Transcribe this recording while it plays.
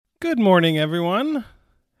Good morning, everyone.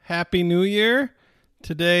 Happy New Year.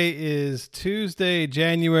 Today is Tuesday,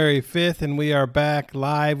 January 5th, and we are back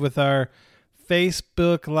live with our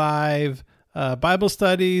Facebook Live Bible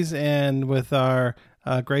studies and with our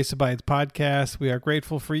Grace Abides podcast. We are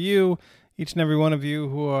grateful for you, each and every one of you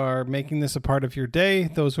who are making this a part of your day,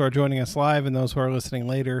 those who are joining us live and those who are listening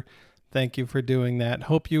later. Thank you for doing that.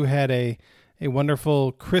 Hope you had a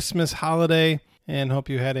wonderful Christmas holiday. And hope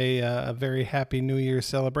you had a very happy New Year's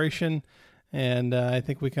celebration. And I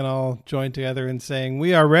think we can all join together in saying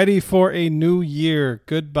we are ready for a new year.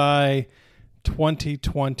 Goodbye,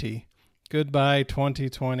 2020. Goodbye,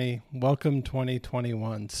 2020. Welcome,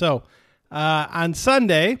 2021. So on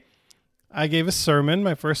Sunday, I gave a sermon,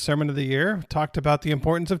 my first sermon of the year, talked about the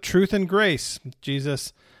importance of truth and grace.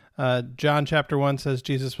 Jesus, John chapter 1 says,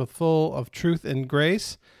 Jesus was full of truth and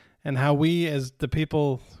grace. And how we, as the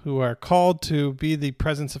people who are called to be the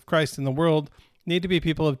presence of Christ in the world, need to be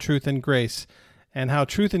people of truth and grace, and how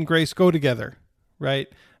truth and grace go together, right?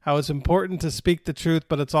 How it's important to speak the truth,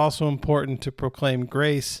 but it's also important to proclaim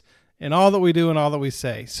grace in all that we do and all that we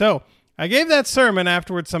say. So I gave that sermon.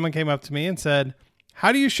 Afterwards, someone came up to me and said,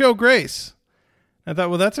 how do you show grace? I thought,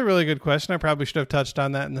 well, that's a really good question. I probably should have touched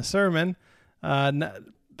on that in the sermon.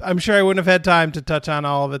 I'm sure I wouldn't have had time to touch on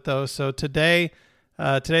all of it, though. So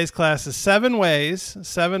today's class is 7 ways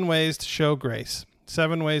to show grace.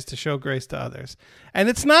 7 ways to show grace to others. And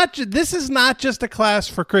this is not just a class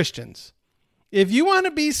for Christians. If you want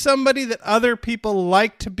to be somebody that other people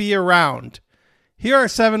like to be around, here are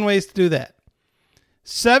 7 ways to do that.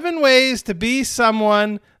 7 ways to be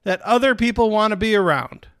someone that other people want to be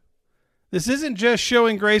around. This isn't just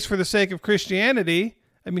showing grace for the sake of Christianity,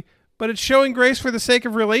 but it's showing grace for the sake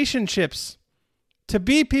of relationships. To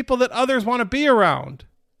be people that others want to be around,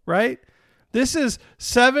 right? This is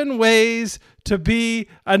 7 ways to be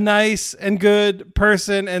a nice and good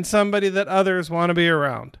person and somebody that others want to be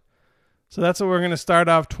around. So that's what we're going to start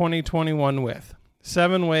off 2021 with.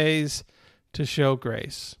 7 ways to show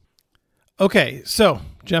grace. Okay, so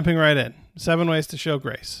jumping right in. 7 ways to show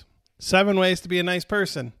grace. 7 ways to be a nice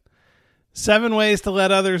person. 7 ways to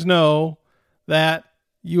let others know that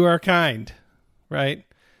you are kind, right?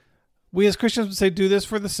 We as Christians would say, do this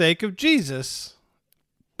for the sake of Jesus,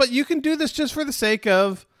 but you can do this just for the sake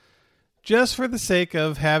of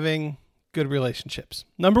having good relationships.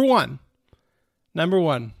 Number one,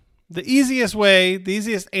 the easiest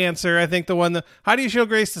answer, I think how do you show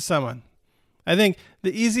grace to someone? I think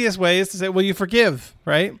the easiest way is to say, well, you forgive,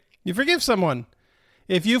 right? You forgive someone.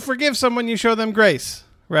 If you forgive someone, you show them grace,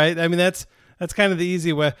 right? That's kind of the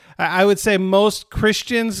easy way. I would say most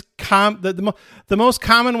Christians, the most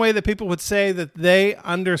common way that people would say that they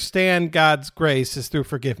understand God's grace is through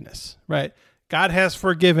forgiveness, right? God has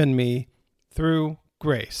forgiven me through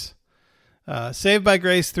grace. Saved by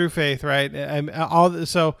grace through faith, right?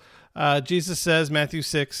 Jesus says, Matthew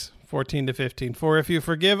 6:14-15, for if you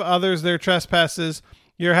forgive others their trespasses,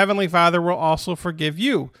 your heavenly Father will also forgive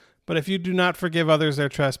you. But if you do not forgive others their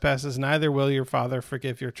trespasses, neither will your Father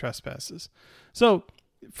forgive your trespasses. So,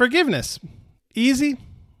 forgiveness. Easy?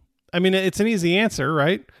 It's an easy answer,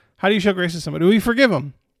 right? How do you show grace to somebody? We forgive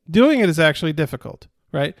them. Doing it is actually difficult,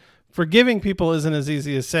 right? Forgiving people isn't as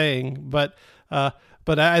easy as saying, but I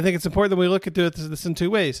think it's important that we look at this in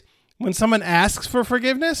 2 ways. When someone asks for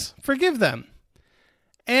forgiveness, forgive them.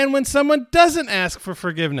 And when someone doesn't ask for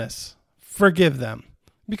forgiveness, forgive them.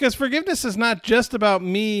 Because forgiveness is not just about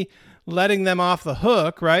me letting them off the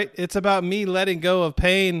hook, right? It's about me letting go of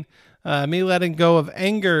pain, me letting go of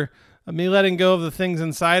anger, me letting go of the things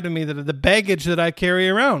inside of me that are the baggage that I carry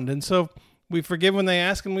around. And so we forgive when they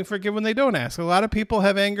ask and we forgive when they don't ask. A lot of people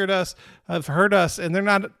have angered us, have hurt us, and they're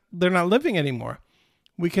not living anymore.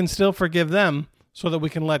 We can still forgive them so that we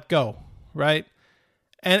can let go, right?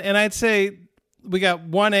 And I'd say we got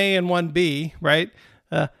 1A and 1B, right?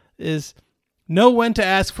 Is know when to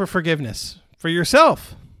ask for forgiveness for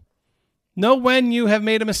yourself. Know when you have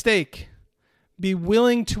made a mistake. Be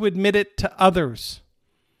willing to admit it to others.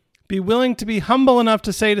 Be willing to be humble enough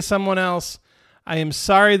to say to someone else, I am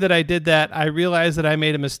sorry that I did that. I realize that I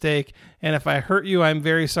made a mistake. And if I hurt you, I'm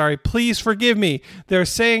very sorry. Please forgive me. They're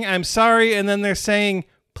saying, I'm sorry. And then they're saying,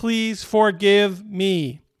 please forgive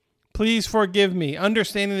me. Please forgive me.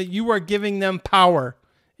 Understanding that you are giving them power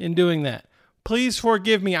in doing that. Please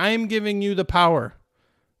forgive me. I am giving you the power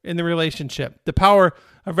in the relationship, the power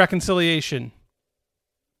of reconciliation.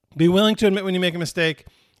 Be willing to admit when you make a mistake,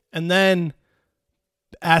 and then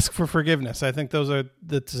ask for forgiveness. I think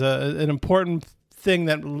that's an important thing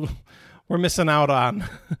that we're missing out on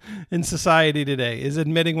in society today, is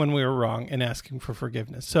admitting when we were wrong and asking for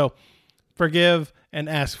forgiveness. So forgive and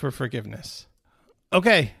ask for forgiveness.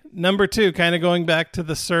 Okay, number 2, kind of going back to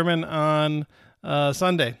the sermon on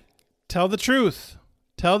Sunday. Tell the truth.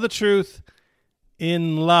 Tell the truth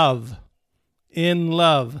in love. In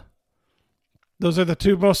love. Those are the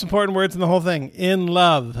 2 most important words in the whole thing. In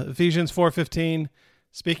love. Ephesians 4:15.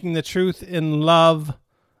 Speaking the truth in love,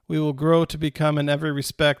 we will grow to become in every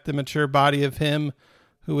respect the mature body of Him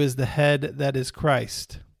who is the head, that is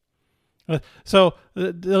Christ. So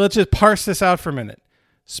let's just parse this out for a minute.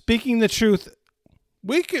 Speaking the truth,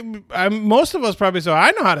 most of us probably say,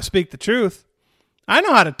 I know how to speak the truth. I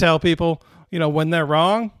know how to tell people, when they're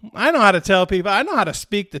wrong. I know how to tell people. I know how to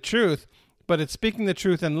speak the truth, but it's speaking the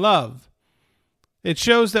truth in love. It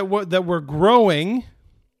shows that we're growing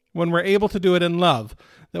when we're able to do it in love,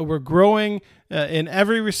 that we're growing in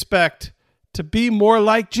every respect to be more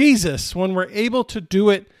like Jesus when we're able to do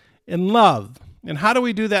it in love. And how do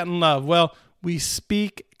we do that in love? Well, we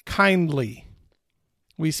speak kindly.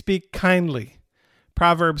 We speak kindly.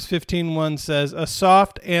 Proverbs 15:1 says, "A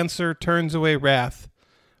soft answer turns away wrath,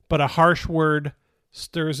 but a harsh word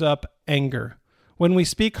stirs up anger." When we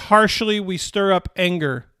speak harshly, we stir up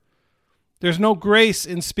anger. There's no grace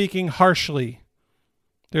in speaking harshly.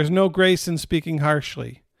 There's no grace in speaking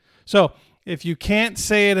harshly. So, if you can't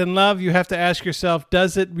say it in love, you have to ask yourself,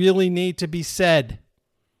 does it really need to be said?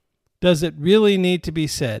 Does it really need to be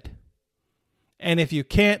said? And if you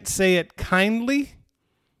can't say it kindly,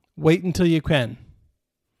 wait until you can.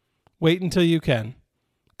 Wait until you can.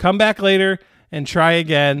 Come back later and try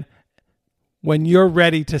again when you're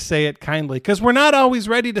ready to say it kindly. Because we're not always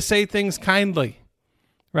ready to say things kindly,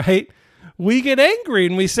 right? We get angry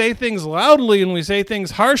and we say things loudly and we say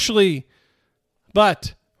things harshly,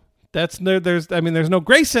 but there's no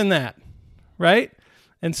grace in that, right?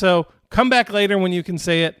 And so come back later when you can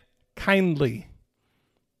say it kindly.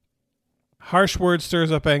 Harsh word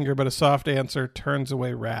stirs up anger, but a soft answer turns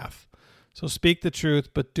away wrath. So speak the truth,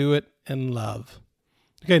 but do it in love.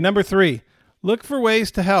 Okay, number 3, look for ways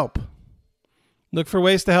to help. Look for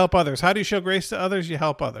ways to help others. How do you show grace to others? You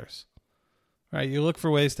help others, right? You look for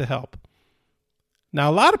ways to help. Now,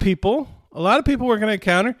 a lot of people we're going to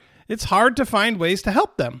encounter, it's hard to find ways to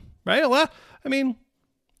help them, right?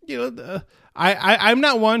 I'm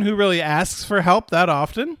not one who really asks for help that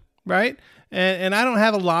often, right? And I don't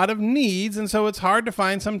have a lot of needs, and so it's hard to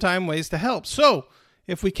find sometimes ways to help. So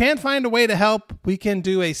if we can't find a way to help, we can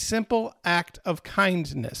do a simple act of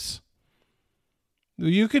kindness.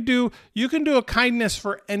 You can do a kindness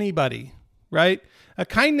for anybody, right? A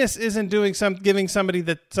kindness isn't giving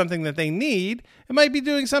somebody something that they need. It might be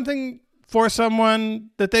doing something for someone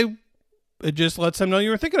that it just lets them know you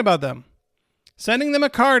were thinking about them. Sending them a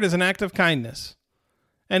card is an act of kindness.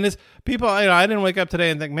 And as people, I didn't wake up today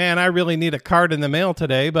and think, man, I really need a card in the mail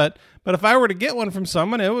today. But if I were to get one from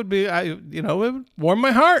someone, it would be, it would warm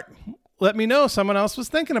my heart. Let me know someone else was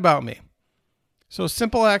thinking about me. So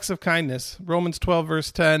simple acts of kindness. Romans 12,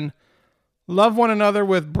 verse 10, love one another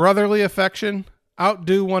with brotherly affection,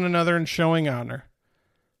 outdo one another in showing honor.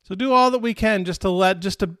 So do all that we can just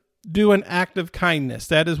to do an act of kindness.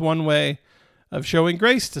 That is one way of showing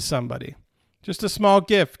grace to somebody. Just a small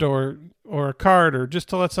gift or a card, or just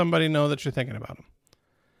to let somebody know that you're thinking about them.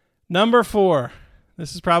 Number 4,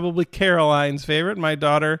 this is probably Caroline's favorite, my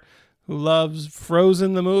daughter who loves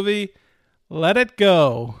Frozen the movie. Let it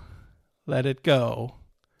go. Let it go.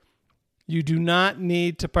 You do not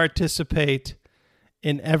need to participate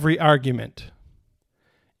in every argument.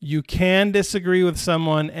 You can disagree with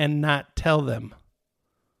someone and not tell them.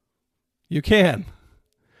 You can.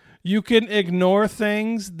 You can ignore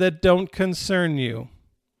things that don't concern you.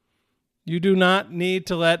 You do not need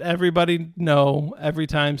to let everybody know every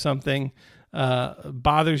time something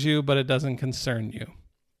bothers you, but it doesn't concern you.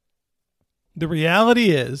 The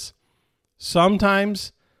reality is,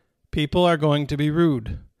 sometimes people are going to be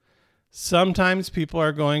rude. Sometimes people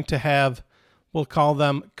are going to have, we'll call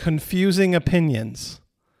them confusing opinions.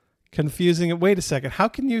 Wait a second. How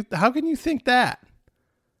can you think that?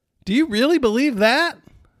 Do you really believe that?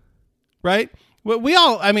 Right? Well, we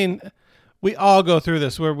all go through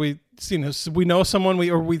this where we know someone,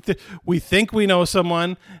 we think we know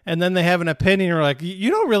someone, and then they have an opinion. We're like,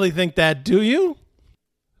 you don't really think that, do you?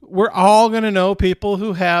 We're all going to know people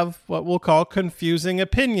who have what we'll call confusing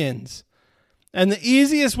opinions. And the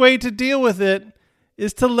easiest way to deal with it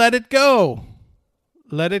is to let it go.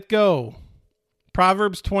 Let it go.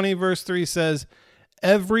 Proverbs 20 verse 3 says,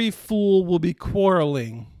 every fool will be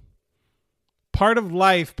quarreling. Part of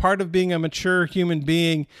life, part of being a mature human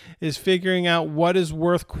being is figuring out what is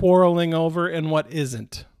worth quarreling over and what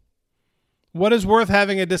isn't. What is worth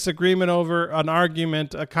having a disagreement over, an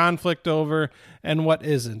argument, a conflict over, and what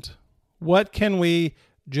isn't? What can we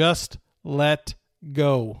just let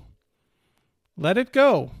go. Let it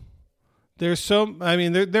go. There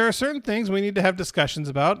are certain things we need to have discussions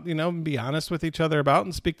about, be honest with each other about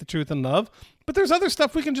and speak the truth in love. But there's other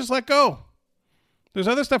stuff we can just let go. There's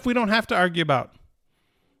other stuff we don't have to argue about.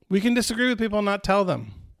 We can disagree with people and not tell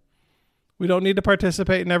them. We don't need to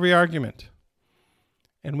participate in every argument.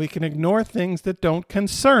 And we can ignore things that don't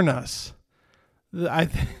concern us.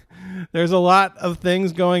 There's a lot of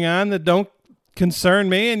things going on that don't concern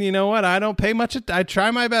me. And you know what? I try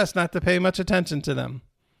my best not to pay much attention to them.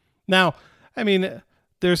 Now,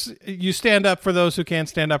 you stand up for those who can't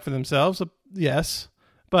stand up for themselves. Yes.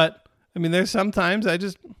 But there's sometimes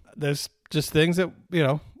there's just things that,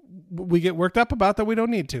 we get worked up about that we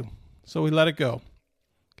don't need to. So we let it go.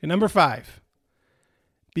 Okay. Number 5,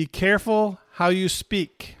 be careful how you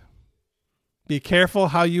speak. Be careful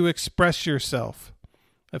how you express yourself.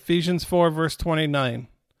 Ephesians 4 verse 29.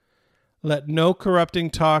 Let no corrupting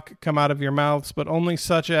talk come out of your mouths, but only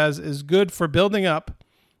such as is good for building up,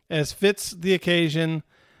 as fits the occasion,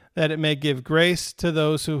 that it may give grace to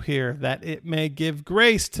those who hear. That it may give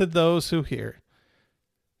grace to those who hear.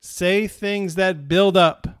 Say things that build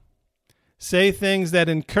up. Say things that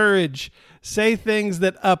encourage. Say things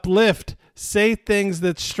that uplift. Say things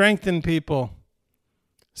that strengthen people.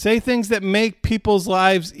 Say things that make people's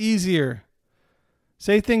lives easier.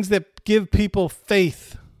 Say things that give people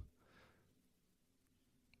faith.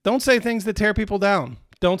 Don't say things that tear people down.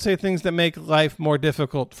 Don't say things that make life more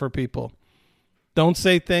difficult for people. Don't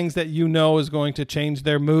say things that is going to change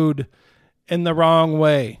their mood in the wrong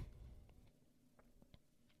way.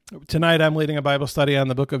 Tonight I'm leading a Bible study on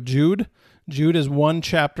the book of Jude. Jude is 1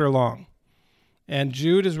 chapter long. And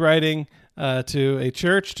Jude is writing to a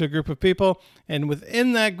church, to a group of people. And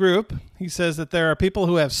within that group, he says that there are people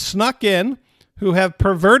who have snuck in, who have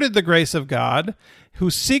perverted the grace of God, who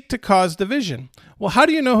seek to cause division. Well, how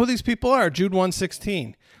do you know who these people are? Jude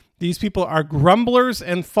 1:16. These people are grumblers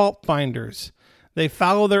and fault finders. They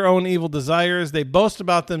follow their own evil desires. They boast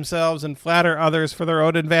about themselves and flatter others for their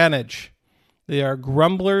own advantage. They are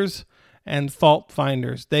grumblers and fault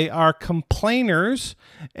finders. They are complainers,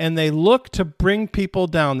 and they look to bring people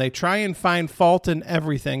down. They try and find fault in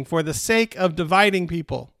everything for the sake of dividing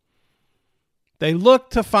people. They look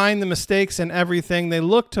to find the mistakes in everything. They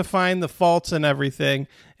look to find the faults in everything,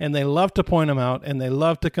 and they love to point them out, and they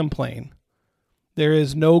love to complain. There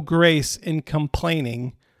is no grace in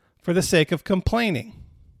complaining for the sake of complaining.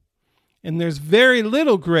 And there's very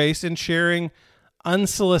little grace in sharing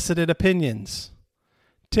unsolicited opinions.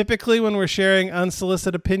 Typically, when we're sharing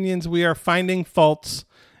unsolicited opinions, we are finding faults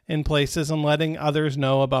in places and letting others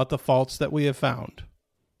know about the faults that we have found,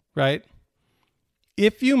 right?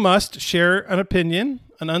 If you must share an opinion,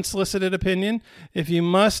 an unsolicited opinion, if you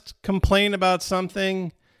must complain about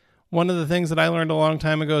something, one of the things that I learned a long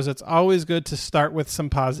time ago is it's always good to start with some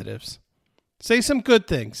positives. Say some good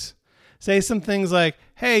things. Say some things like,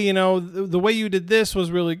 hey, the way you did this was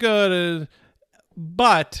really good,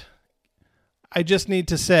 but I just need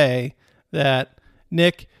to say that,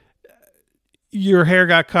 Nick, your hair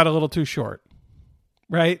got cut a little too short,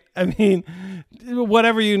 right?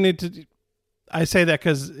 Whatever you need to do. I say that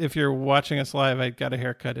because if you're watching us live, I got a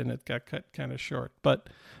haircut and it got cut kind of short. But,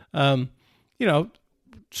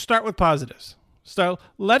 start with positives.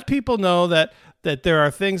 Let people know that there are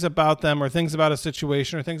things about them or things about a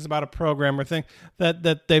situation or things about a program or things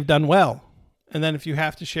that they've done well. And then if you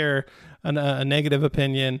have to share a negative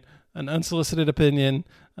opinion, an unsolicited opinion,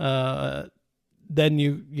 then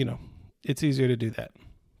it's easier to do that.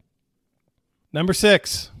 Number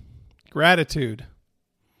 6, gratitude.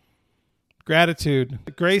 Gratitude.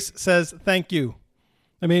 Grace says thank you.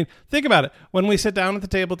 Think about it. When we sit down at the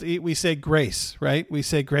table to eat, we say grace, right? We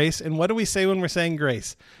say grace. And what do we say when we're saying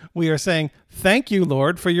grace? We are saying, thank you,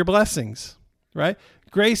 Lord, for your blessings, right?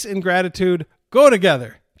 Grace and gratitude go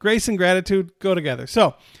together. Grace and gratitude go together.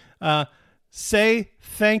 So say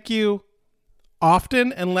thank you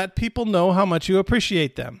often and let people know how much you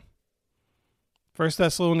appreciate them. 1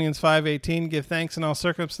 Thessalonians 5:18, give thanks in all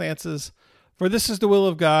circumstances, for this is the will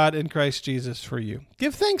of God in Christ Jesus for you.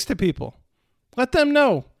 Give thanks to people. Let them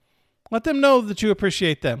know. Let them know that you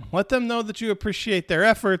appreciate them. Let them know that you appreciate their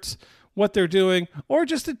efforts, what they're doing, or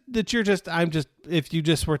just that you're just, if you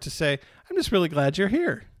just were to say, I'm just really glad you're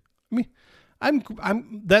here.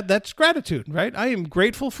 That's gratitude, right? I am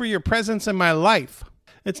grateful for your presence in my life.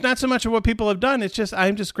 It's not so much of what people have done. It's just,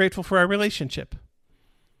 I'm just grateful for our relationship.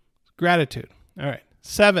 Gratitude. All right.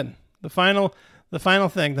 7, the final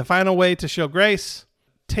thing, the final way to show grace,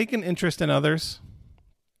 take an interest in others.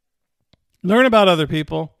 Learn about other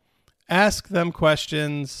people. Ask them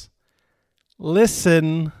questions.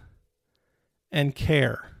 Listen and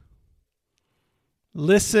care.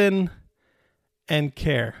 listen, and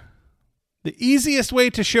care. The easiest way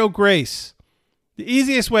to show grace, the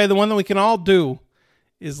easiest way, the one that we can all do,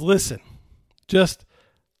 is listen. Just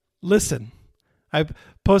listen. I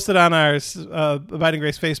posted on our Abiding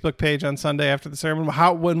Grace Facebook page on Sunday after the sermon,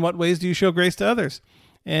 in what ways do you show grace to others?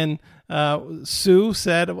 And Sue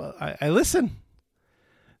said, well, I listen.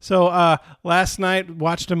 So last night,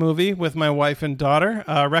 watched a movie with my wife and daughter,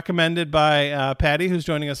 recommended by Patty, who's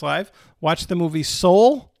joining us live. Watched the movie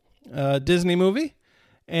Soul, Disney movie.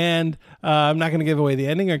 And I'm not going to give away the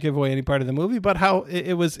ending or give away any part of the movie, but how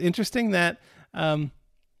it was interesting that in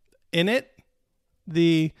it,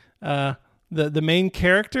 the main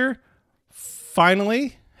character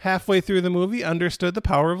finally, halfway through the movie, understood the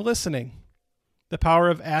power of listening, the power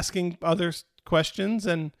of asking others questions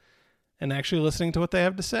and actually listening to what they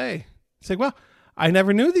have to say. It's like, well, I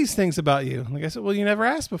never knew these things about you. Like I said, well, you never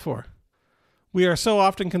asked before. We are so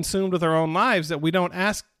often consumed with our own lives that we don't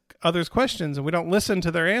ask others questions and we don't listen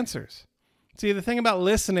to their answers. See, the thing about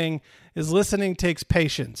listening is listening takes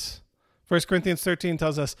patience. 1 Corinthians 13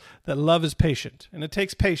 tells us that love is patient, and it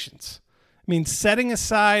takes patience. It means setting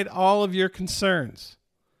aside all of your concerns.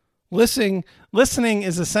 Listening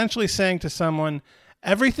is essentially saying to someone,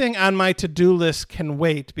 everything on my to-do list can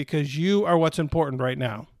wait because you are what's important right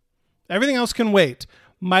now. Everything else can wait.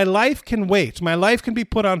 My life can wait. My life can be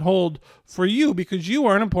put on hold for you because you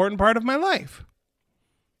are an important part of my life.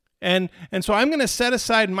 And so I'm going to set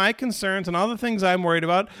aside my concerns and all the things I'm worried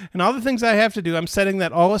about and all the things I have to do. I'm setting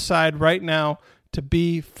that all aside right now to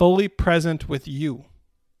be fully present with you.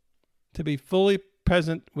 To be fully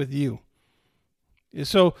present with you.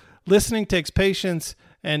 So listening takes patience,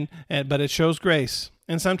 but it shows grace.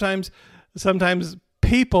 And sometimes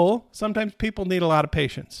people need a lot of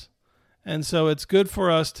patience. And so it's good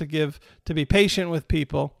for us to be patient with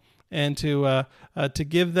people and to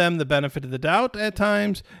give them the benefit of the doubt at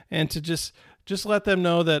times, and to just let them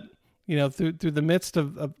know that, you know, through the midst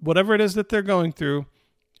of whatever it is that they're going through,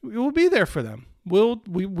 we will be there for them. We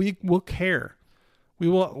will care. We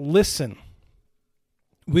will listen.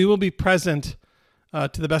 We will be present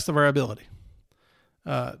to the best of our ability.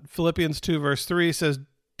 Philippians 2 verse 3 says,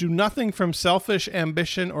 "Do nothing from selfish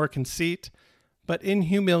ambition or conceit, but in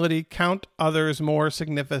humility count others more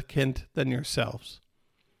significant than yourselves."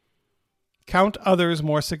 Count others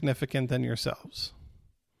more significant than yourselves.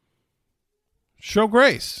 Show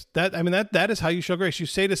grace. That is how you show grace. You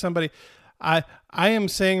say to somebody, I am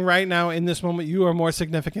saying right now in this moment, you are more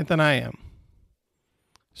significant than I am.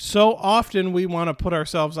 So often we want to put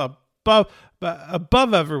ourselves above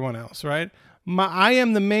everyone else, right? I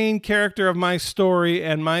am the main character of my story,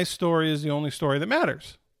 and my story is the only story that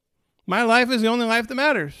matters. My life is the only life that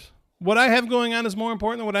matters. What I have going on is more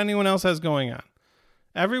important than what anyone else has going on.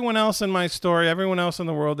 Everyone else in my story, everyone else in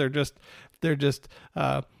the world, they're just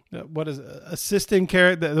what is assisting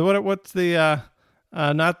character? What's the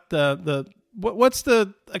what's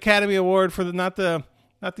the Academy Award for not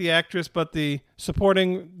the actress, but the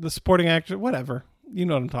supporting actress, whatever. You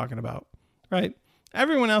know what I'm talking about, right?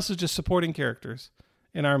 Everyone else is just supporting characters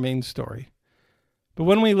in our main story. But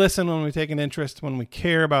when we listen, when we take an interest, when we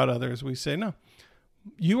care about others, we say, no,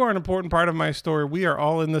 you are an important part of my story. We are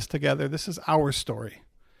all in this together. This is our story.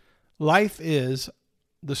 Life is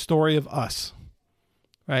the story of us,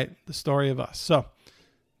 right? The story of us. So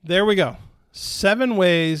there we go. 7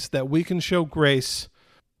 ways that we can show grace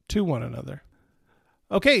to one another.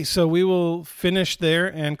 Okay, so we will finish there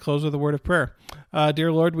and close with a word of prayer.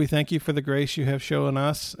 Dear Lord, we thank you for the grace you have shown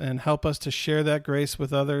us, and help us to share that grace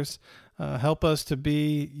with others. Help us to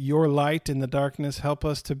be your light in the darkness. Help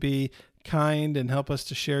us to be kind, and help us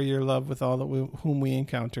to share your love with all whom we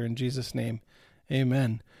encounter. In Jesus' name,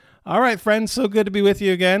 amen. All right, friends, so good to be with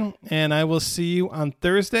you again, and I will see you on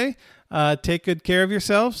Thursday. Take good care of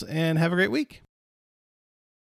yourselves, and have a great week.